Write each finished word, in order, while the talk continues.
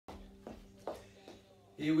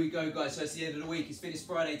Here we go, guys. So it's the end of the week. It's Fitness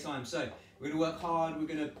Friday time. So we're going to work hard. We're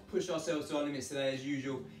going to push ourselves to our limits today as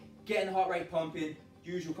usual. Getting the heart rate pumping,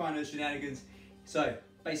 usual kind of shenanigans. So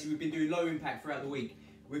basically we've been doing low impact throughout the week.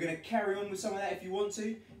 We're going to carry on with some of that if you want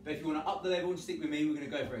to. But if you want to up the level and stick with me, we're going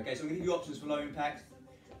to go for it. Okay, so I'm going to give you options for low impact.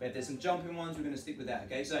 But if there's some jumping ones, we're going to stick with that.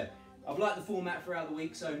 Okay, so I've liked the format throughout the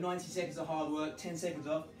week. So 90 seconds of hard work, 10 seconds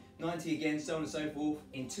off, 90 again, so on and so forth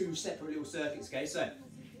in 2 separate little circuits. Okay, so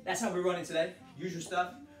that's how we're running today. Usual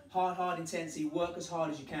stuff. Hard intensity, work as hard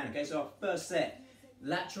as you can, okay? So our first set,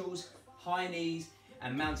 laterals, high knees,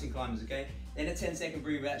 and mountain climbers, okay? Then a 10-second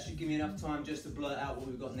breather. That should give me enough time just to blurt out what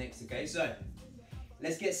we've got next, okay? So,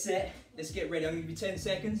 let's get set, let's get ready. I'm gonna give you 10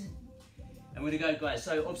 seconds, and we're gonna go, guys.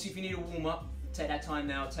 So, obviously, if you need a warm-up, take that time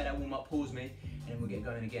now, take that warm-up, pause me, and then we'll get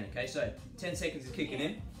going again, okay? So, 10 seconds is kicking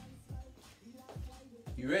in.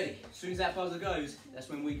 You ready? As soon as that buzzer goes, that's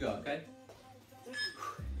when we go, okay?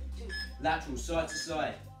 Lateral, side to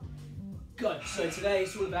side. Good. So today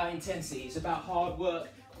it's all about intensity. It's about hard work,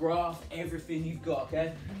 graft, everything you've got,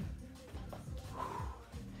 okay?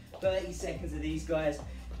 30 seconds of these, guys.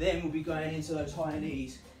 Then we'll be going into those higher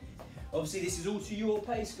knees. Obviously, this is all to your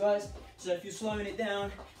pace, guys. So if you're slowing it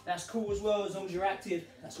down, that's cool as well, as long as you're active.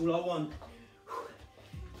 That's all I want.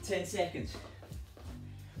 10 seconds.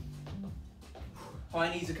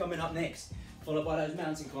 High knees are coming up next, followed by those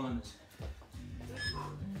mountain climbers.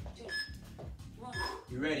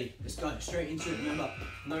 You ready? Let's go straight into it. Remember,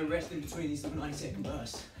 no rest in between these little 90-second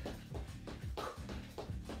bursts.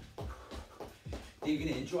 Digging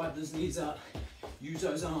in, drive those knees up, use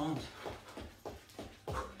those arms.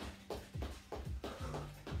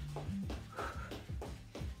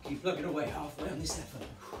 Keep plugging away halfway on this effort.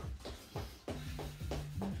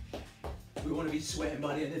 We want to be sweating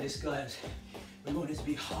by the end of this, guys. We want it to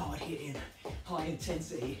be hard hitting, high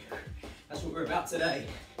intensity. That's what we're about today.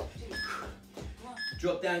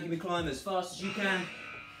 Drop down, give me climb as fast as you can,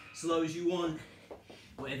 slow as you want,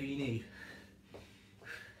 whatever you need.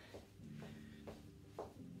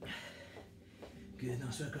 Good,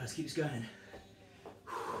 nice work, guys, keep this going.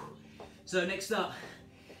 So next up,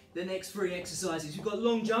 the next 3 exercises. We've got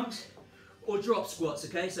long jumps or drop squats,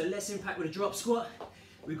 okay? So less impact with a drop squat.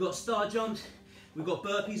 We've got star jumps, we've got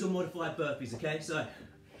burpees or modified burpees, okay? So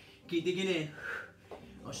keep digging in.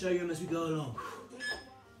 I'll show you them as we go along.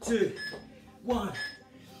 2, 1.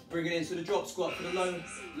 Bring it into the drop squat for the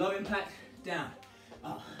low impact, down,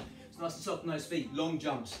 up. It's nice to soften those feet, long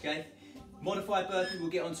jumps, okay? Modified burpee, we'll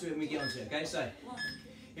get onto it when we get onto it, okay? So,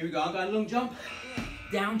 here we go, I'm going long jump,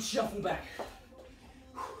 down, shuffle back.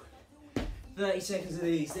 30 seconds of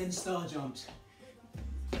these, then star jumps.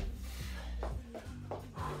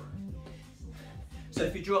 So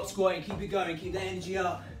if you drop squatting, keep it going, keep that energy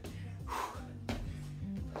up.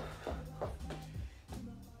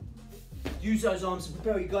 Use those arms to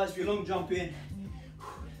propel you guys for your long jump in.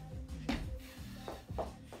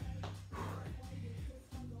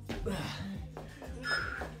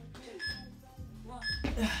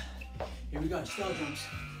 Here we go, star jumps.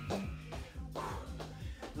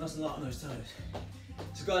 Nice and light on those toes.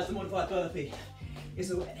 So guys, the modified burpee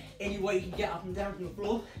is any way you can get up and down from the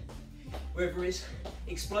floor, whether it's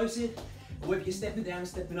explosive or whether you're stepping down and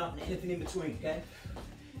stepping up and anything in between, okay?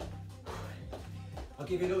 I'll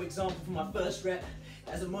give you a little example for my first rep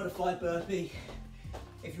as a modified burpee.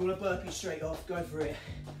 If you want to burpee straight off, go for it.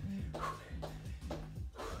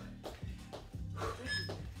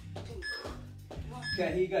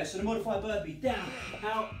 Okay, here you go. So the modified burpee, down,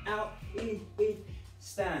 out, in,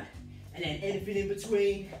 stand. And then anything in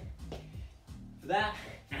between for that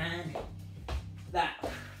and that.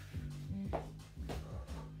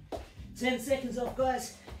 10 seconds off,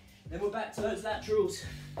 guys. Then we're back to those laterals.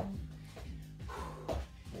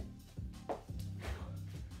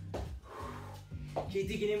 Keep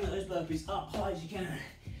digging in with those burpees, up high as you can.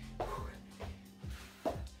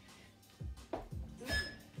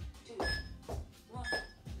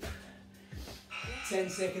 10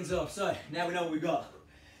 seconds off. So now we know what we got.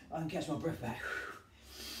 I can catch my breath back.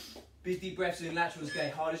 Big deep breaths in laterals, okay,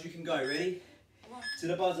 hard as you can go. Ready? To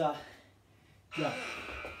the buzzer. Go.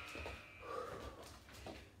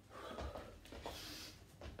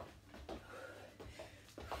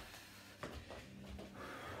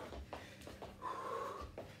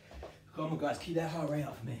 Come on, guys, keep that heart rate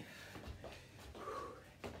up for me.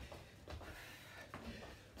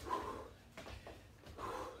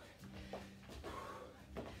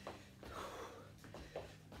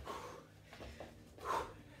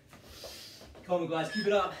 Come on, guys, keep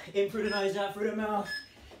it up. In through the nose, out through the mouth.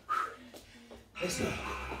 Let's go.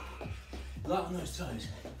 Light on those toes.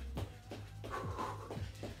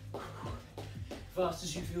 Fast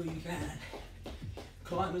as you feel you can.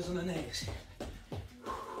 Climbers on the next.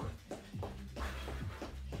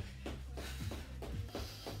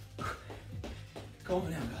 Come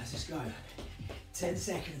on now guys, let's go. 10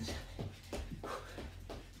 seconds.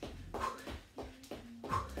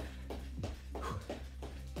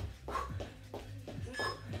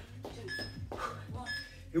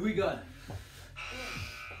 Here we go.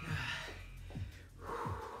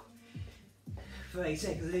 30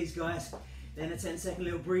 seconds of these guys, then a 10-second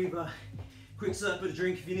little breather. Quick slurp of the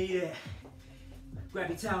drink if you need it. Grab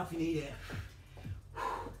your towel if you need it.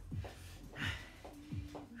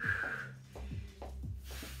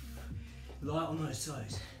 Light on those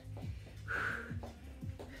toes.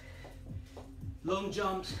 Long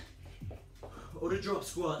jumps or the drop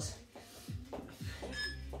squats.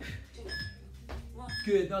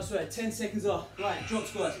 Good, nice work. 10 seconds off. Right, drop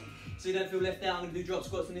squats. So you don't feel left out, I'm going to do drop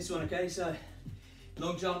squats on this one, okay? So,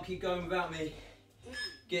 long jump, keep going without me.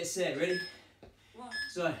 Get set, ready?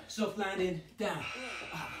 So, soft landing, down,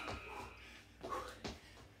 up.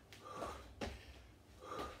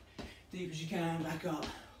 Deep as you can, back up.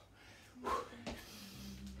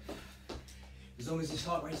 As long as this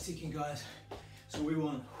heart rate's ticking, guys, that's all we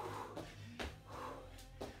want.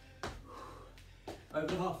 Over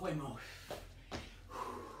the halfway mark.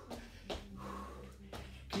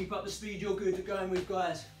 Keep up the speed you're good at going with,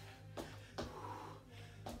 guys.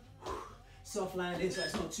 Soft landing, so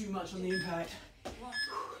it's not too much on the impact.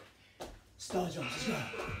 Star jumps, let's go.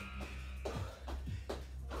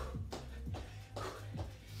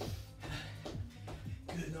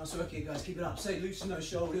 Good, nice work here, guys. Keep it up. Say, loosen those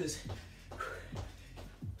shoulders.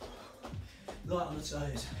 Light on the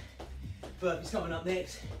toes. Burpees coming up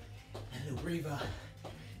next. And a little breather.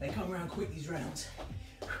 They come around quick, these rounds.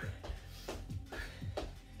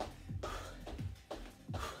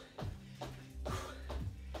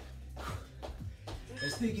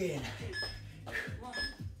 Let's dig in.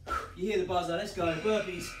 You hear the buzzer, let's go.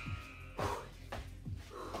 Burpees.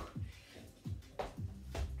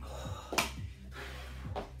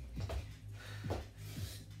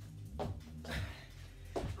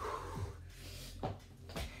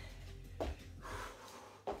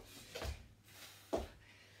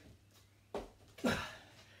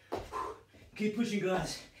 Keep pushing,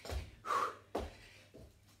 guys.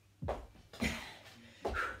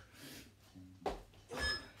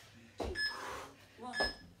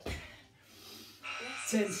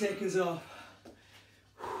 10 seconds off.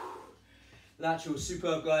 Lateral,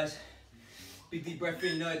 superb, guys. Big deep breath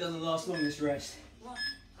in. No, it doesn't last long, this rest.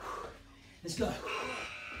 Let's go.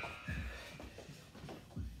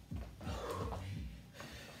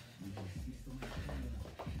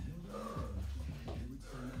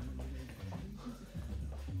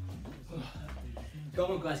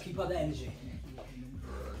 Come on, guys, keep up that energy.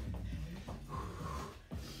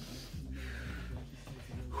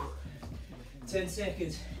 Ten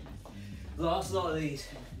seconds. Last lot of these.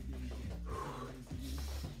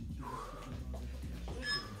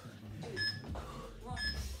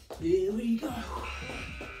 Here we go.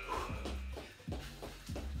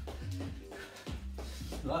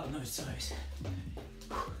 Light on those toes.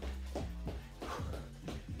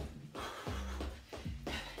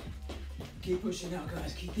 Keep pushing out,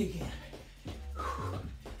 guys. Keep digging.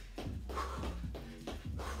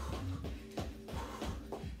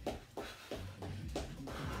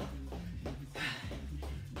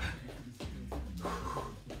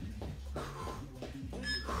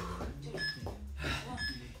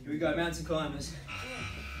 Here we go, mountain climbers.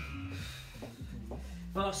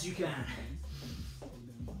 Fast as you can.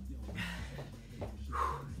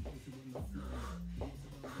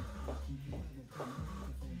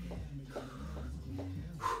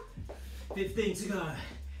 $15 to go.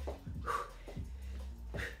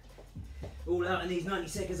 All out in these 90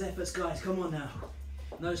 seconds efforts, guys. Come on now.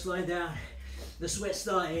 No slowing down. The sweat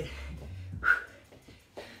started.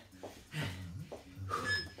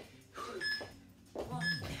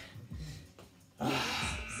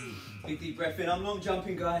 Big deep breath in. I'm long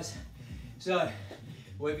jumping, guys. So,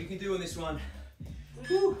 whatever you can do on this one.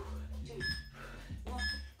 Woo.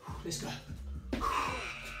 Let's go.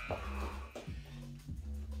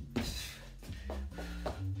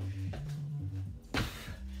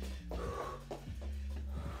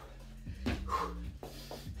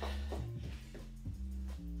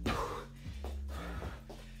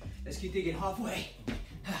 Let's keep digging halfway.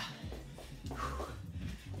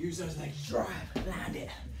 Use those legs, drive, land it.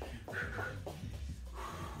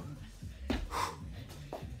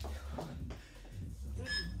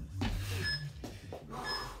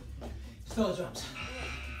 Star jumps.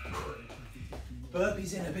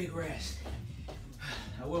 Burpees in a big rest.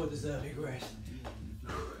 I will deserve a big rest.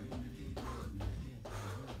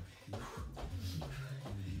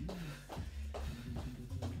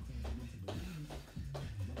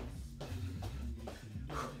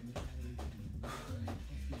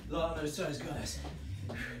 Start on those toes, guys.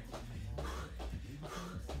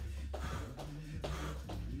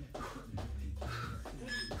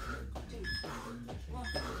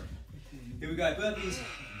 Here we go, burpees.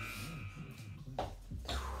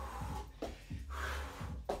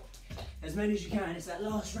 As many as you can, it's that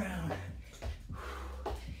last round.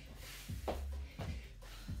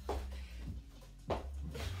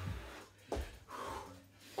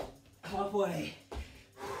 Halfway.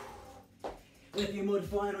 Whether you're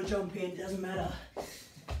modifying or jumping, it doesn't matter.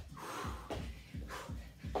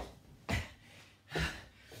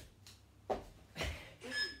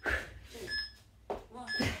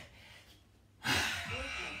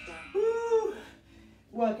 Woo!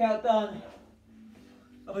 Workout done.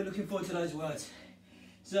 I've been looking forward to those words.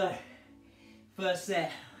 So, first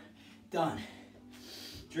set, done.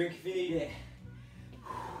 Drink if you need it.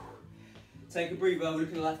 Take a breather, we're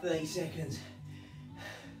looking at like 30 seconds.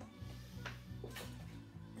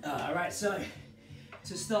 Alright, so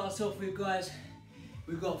to start us off with, guys,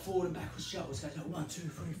 we've got forward and backwards shuttles. Guys, like 1, 2,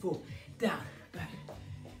 3, 4, down, back.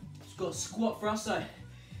 Just got a squat for us, so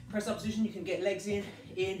press up position, you can get legs in,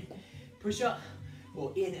 push up,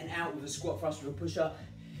 or in and out with a squat thrust with a push up.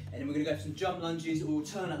 And then we're going to go for some jump lunges or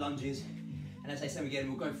alternate lunges. And as I say again,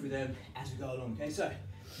 we'll go through them as we go along. Okay, so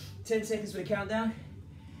 10 seconds for the countdown.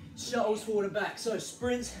 Shuttles forward and back. So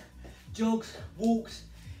sprints, jogs, walks,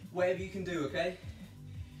 whatever you can do, okay?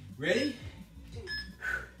 Ready?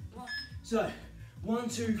 So 1,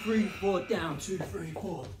 2, 3, 4, down, 2, 3,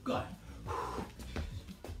 4, go.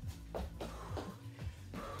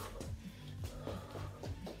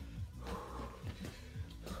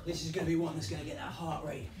 This is going to be one that's going to get that heart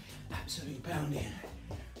rate absolutely pounding.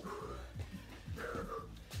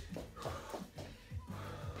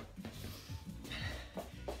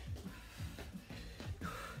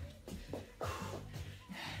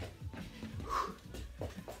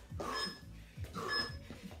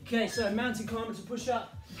 Okay, so mountain climber to push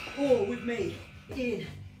up, or with me, in,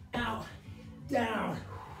 out, down.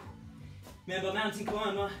 Remember, mountain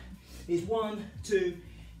climber is 1, 2,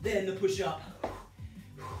 then the push up.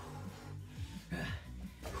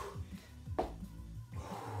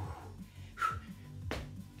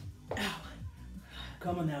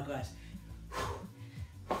 Come on now, guys.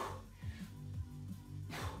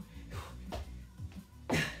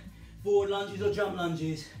 Forward lunges or jump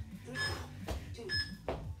lunges.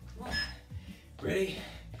 Ready? Here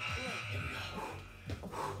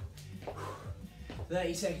we go.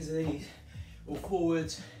 30 seconds of these, or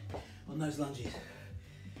forwards on those lunges.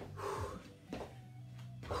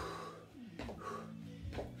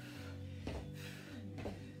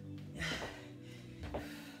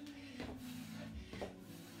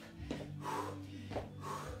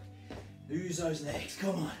 Use those legs,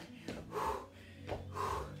 come on.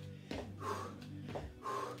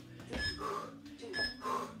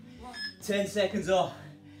 10 seconds off.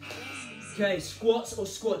 Okay, squats or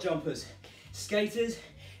squat jumpers. Skaters,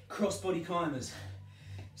 cross-body climbers.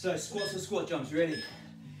 So squats or squat jumps, ready?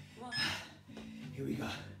 Here we go.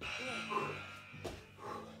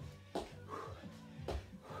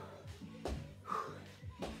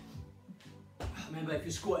 Remember, if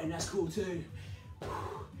you're squatting, that's cool too.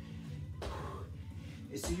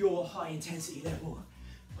 It's to your high intensity level.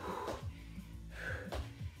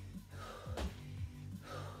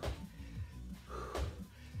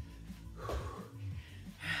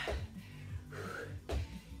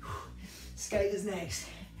 Skaters next.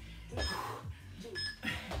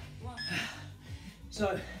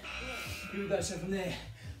 So, here we go. So from there,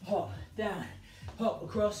 hop, down, hop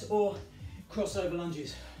across, or crossover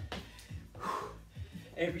lunges.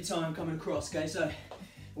 Every time coming across, okay? So,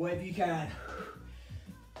 wherever you can.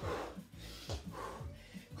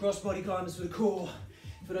 Cross body climbers for the core,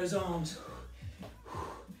 for those arms.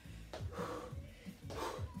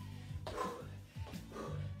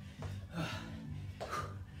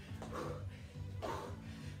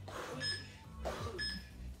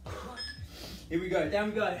 Here we go,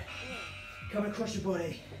 down we go. Coming across your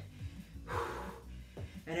body.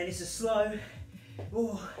 And then it's a slow,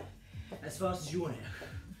 oh, as fast as you want it.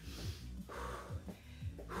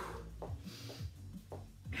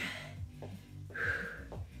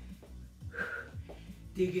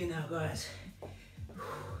 Dig in now, guys.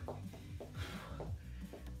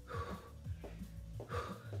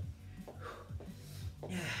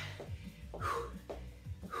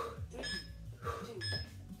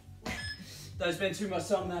 Don't spend too much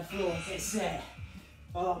time on that floor. Get set.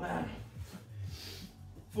 Oh man.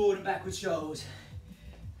 Forward and backwards shoulders.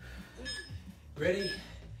 Ready?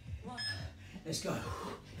 Let's go.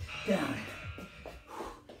 Down.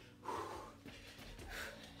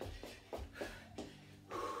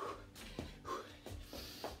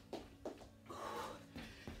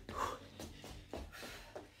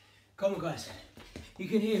 Come on, guys. You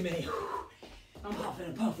can hear me. I'm huffing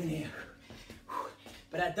and puffing here.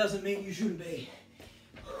 But that doesn't mean you shouldn't be.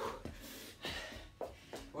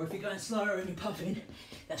 Or if you're going slower and you're puffing,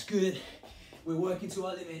 that's good. We're working to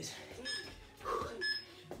our limits.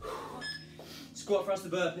 Squat thrust to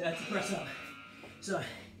burp, to press up. So,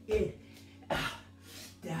 in, out,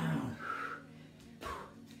 down.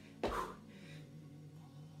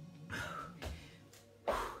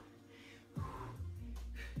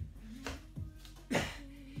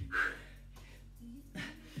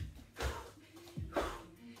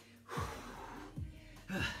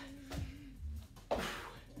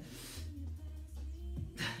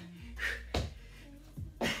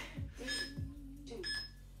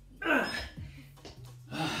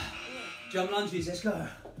 Jump lunges, let's go.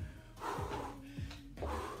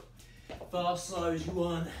 Fast, slow as you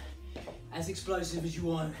want, as explosive as you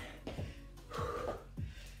want.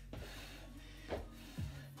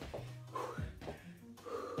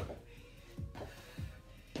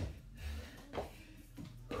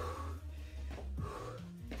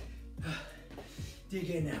 Dig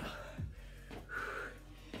in now.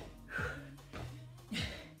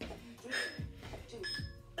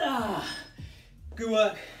 Good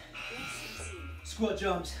work. Squat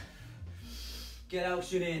jumps. Get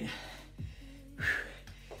oxygen in.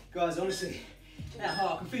 Guys, honestly, that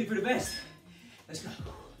heart can feel for the best. Let's go.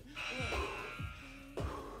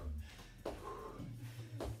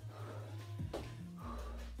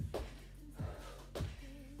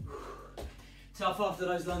 Tough after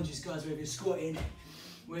those lunges, guys, whether you're squatting,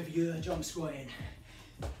 whether you're jump squatting.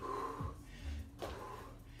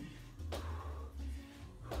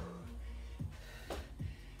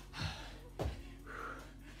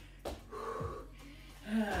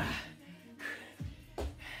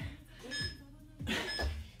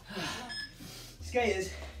 Skaters,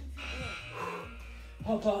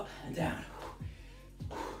 hop up and down.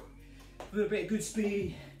 A little bit of good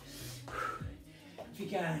speed, if you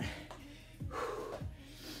can.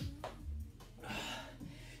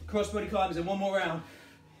 Crossbody climbers and one more round.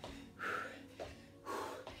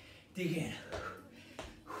 Dig in.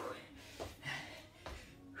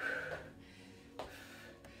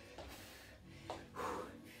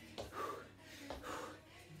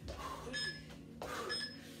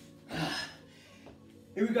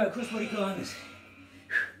 Here we go, crossbody climbers.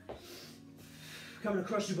 Coming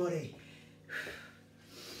across your body.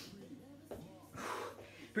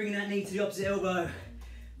 Bringing that knee to the opposite elbow.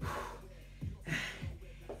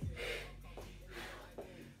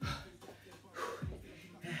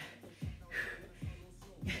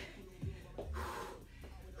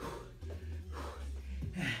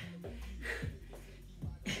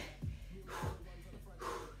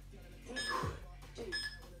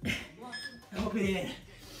 Hop it in.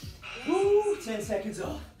 Woo, 10 seconds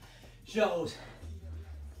off. Shuttles.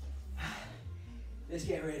 Let's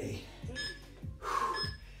get ready.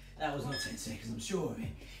 That was not 10 seconds, I'm sure of it.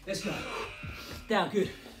 Let's go. Down, good.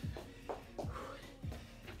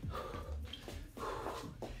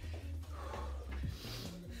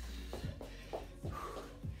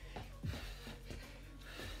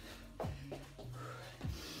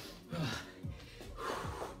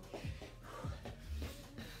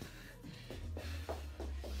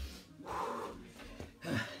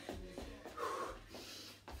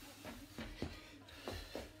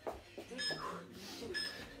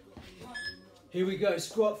 Here we go,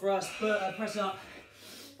 squat for us, press up.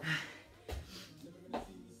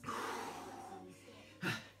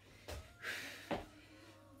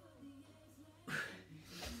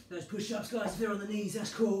 Those push-ups, guys, if they're on the knees,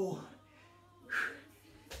 that's cool.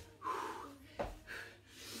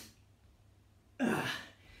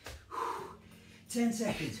 10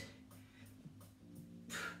 seconds.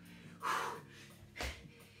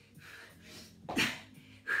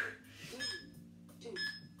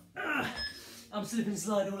 I'm slipping and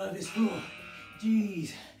sliding all over this floor.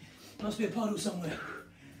 Jeez, must be a puddle somewhere.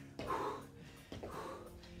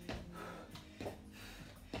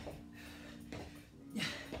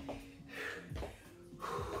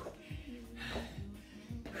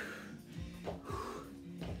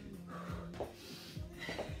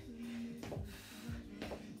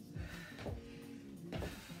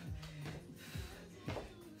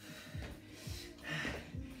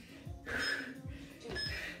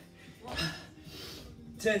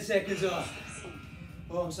 Ten seconds off.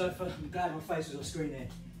 Oh, I'm glad my face was off screen there.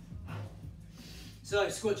 So,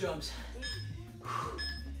 squat jumps.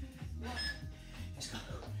 Let's go.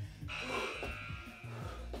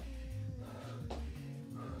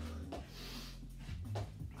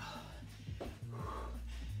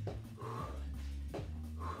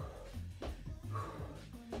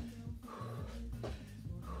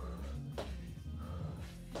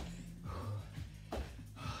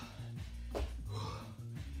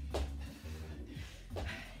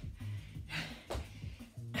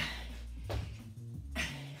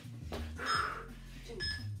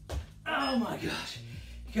 Oh my gosh.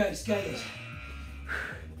 Okay, skaters.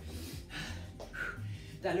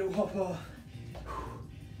 That little hop off.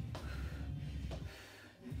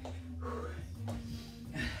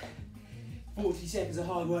 40 seconds of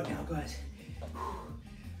hard work now, guys.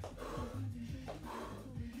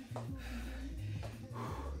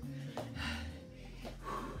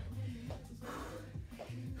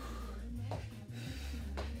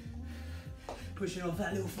 Pushing off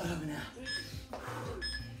that little further now.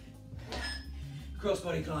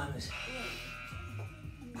 Crossbody climbers.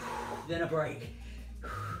 Then a break.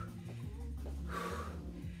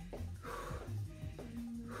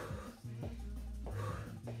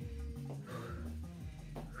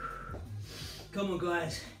 Come on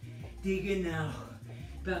guys, dig in now.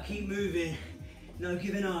 About keep moving, no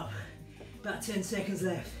giving up. About 10 seconds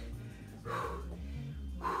left.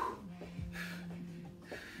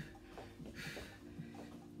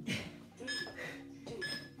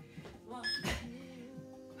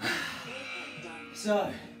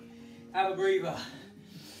 So, have a breather.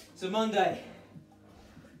 So Monday,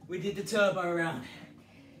 we did the turbo round.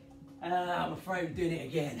 I'm afraid we're doing it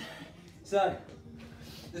again. So,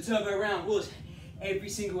 the turbo round was every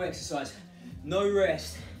single exercise, no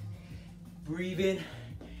rest. Breathe in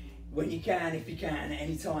when you can, if you can, at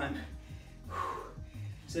any time.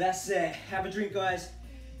 So that's it. Have a drink, guys.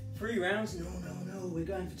 3 rounds? No, we're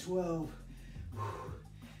going for 12.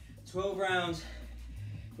 12 rounds.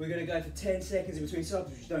 We're gonna go for 10 seconds in between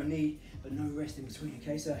cycles, which you don't need, but no rest in between,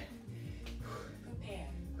 okay? So, prepare.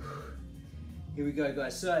 Here we go,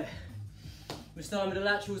 guys. So, we're starting with the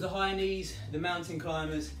laterals, the high knees, the mountain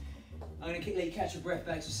climbers. I'm gonna let you catch your breath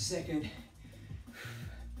back just a second.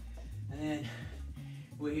 And then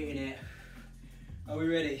we're hitting it. Are we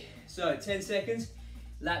ready? So, 10 seconds,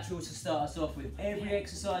 laterals to start us off with. Every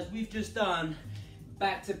exercise we've just done,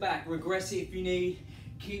 back to back, regress it if you need.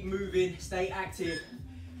 Keep moving, stay active.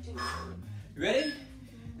 You ready?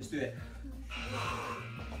 Let's do it.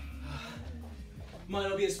 Might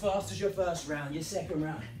not be as fast as your first round, your second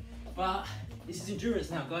round, but this is endurance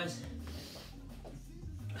now, guys.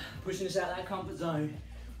 Pushing us out of that comfort zone.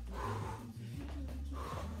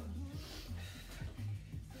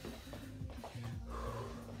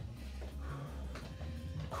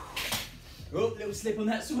 Oh, little slip on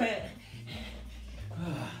that sweat.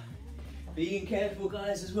 Being careful,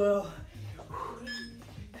 guys, as well.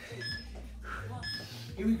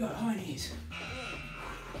 Here we go, high knees.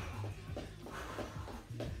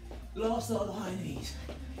 Last lot of the high knees.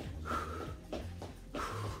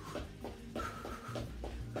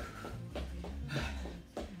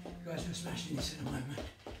 Guys, we're smashing this in a moment.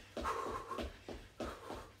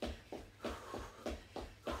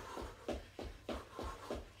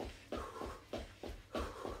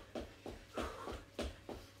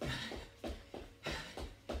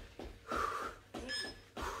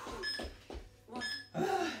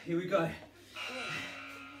 Here we go.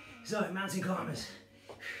 So, mountain climbers.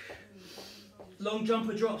 Long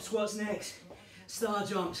jumper drop, squats next. Star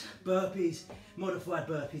jumps, burpees, modified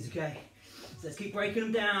burpees, okay? So let's keep breaking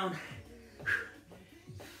them down.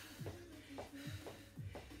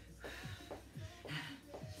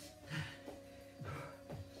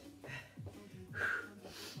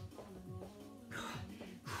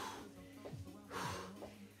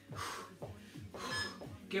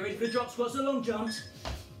 Get ready for the drop squats and long jumps.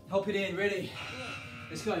 Hop it in, ready?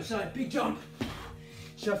 Let's go. So, big jump.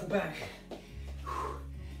 Shuffle back.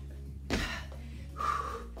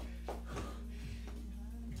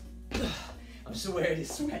 I'm so aware of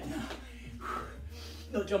this sweat now.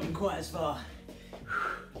 Not jumping quite as far.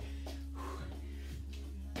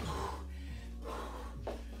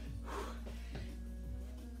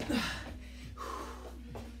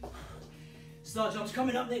 Star jumps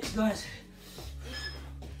coming up next, guys.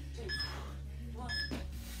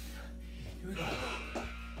 Here we go.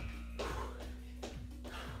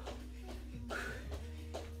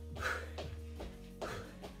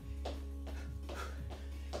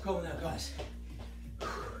 Come on now, guys.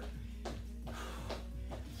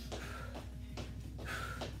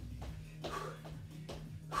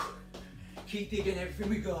 Keep digging everything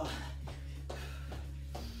we got.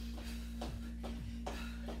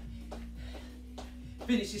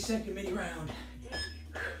 Finish your second mini round.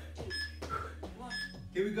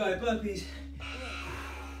 Here we go, burpees.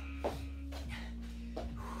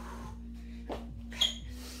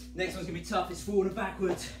 Next one's gonna be tough, it's forward and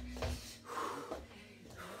backwards.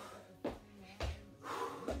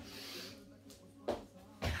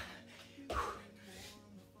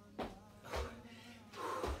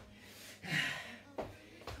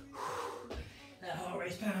 That heart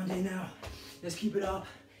rate's pounding now. Let's keep it up.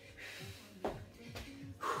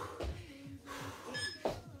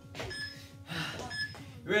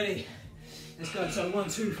 Ready? Let's go. So 1,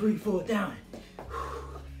 2, 3, 4, down.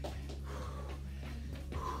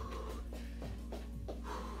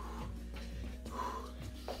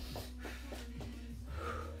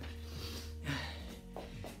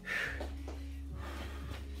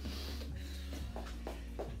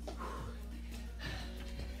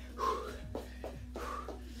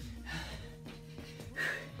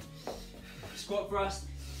 Squat thrust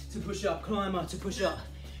to push up, climber to push up.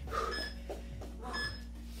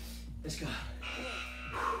 Let's go.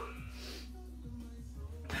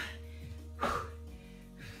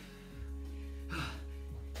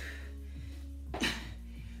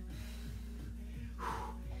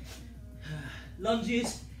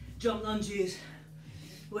 Lunges, jump lunges,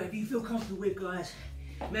 whatever you feel comfortable with, guys.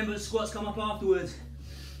 Remember the squats come up afterwards.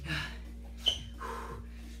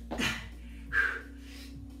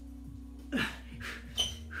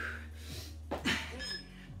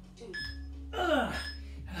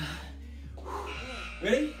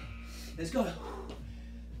 Ready? Let's go.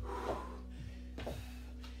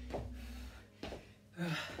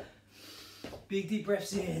 Big deep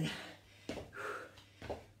breaths in.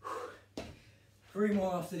 3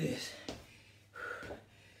 more after this.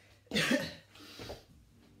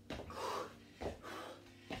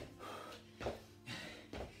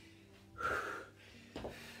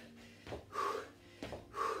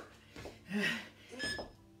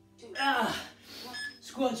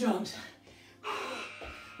 Squat jumps.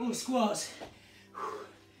 All squats.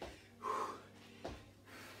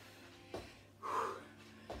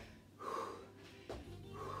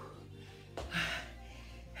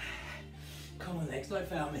 Come on, legs, don't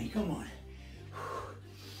fail me, come on.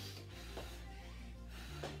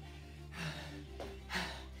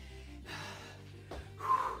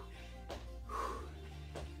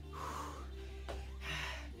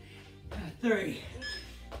 Three.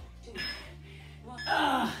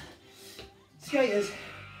 Skaters.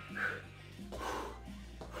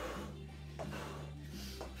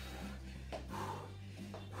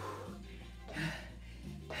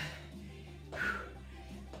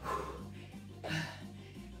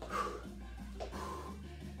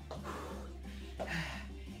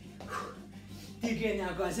 Dig in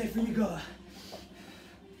now, guys, everything you got.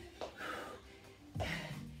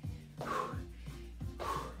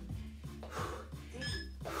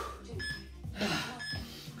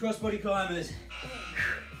 Crossbody climbers.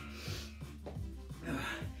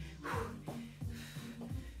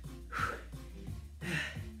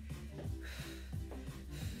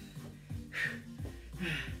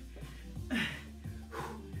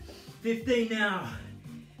 $15 now.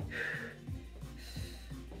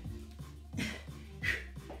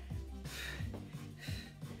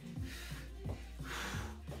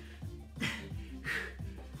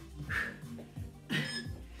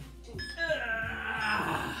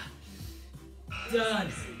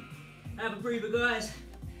 Done. Have a breather, guys.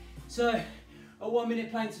 So, a 1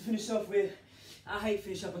 minute plank to finish off with. I hate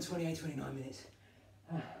finish up on 28, 29 minutes.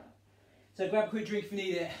 So grab a quick drink if you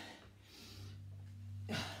need it.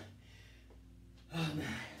 Oh man.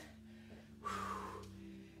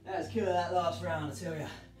 That was killer, that last round, I tell ya.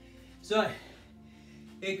 So,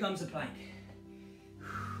 here comes the plank.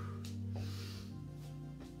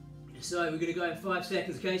 So we're gonna go in 5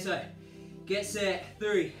 seconds, okay? So, get set,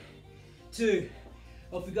 3, 2,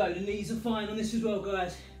 off we go. The knees are fine on this as well,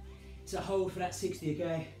 guys. So hold for that 60,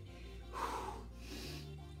 okay?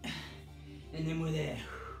 And then we're there.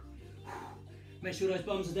 Make sure those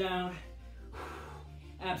bums are down.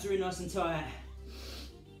 Abs are in nice and tight.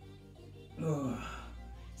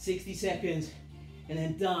 60 seconds, and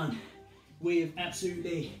then done. We have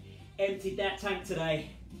absolutely emptied that tank today.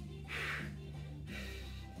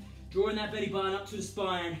 Drawing that belly button up to the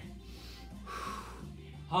spine.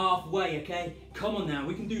 Halfway, okay? Come on now,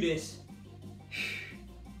 we can do this.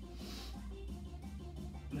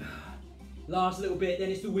 Last little bit, then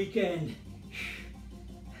it's the weekend.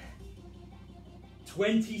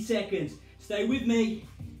 20 seconds, stay with me.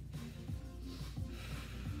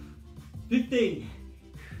 15.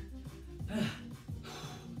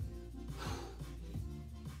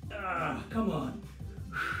 Come on.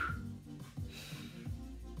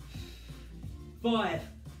 5,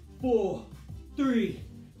 4, 3,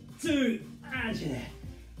 2, and you're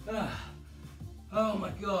there. Oh my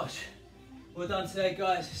gosh. Well done today,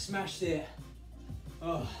 guys. Smashed it.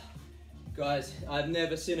 Oh, guys, I've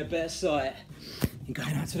never seen a better sight than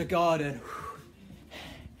going out to the garden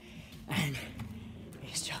and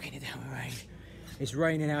it's chucking it down with rain. It's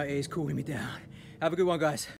raining out here, it's cooling me down. Have a good one, guys.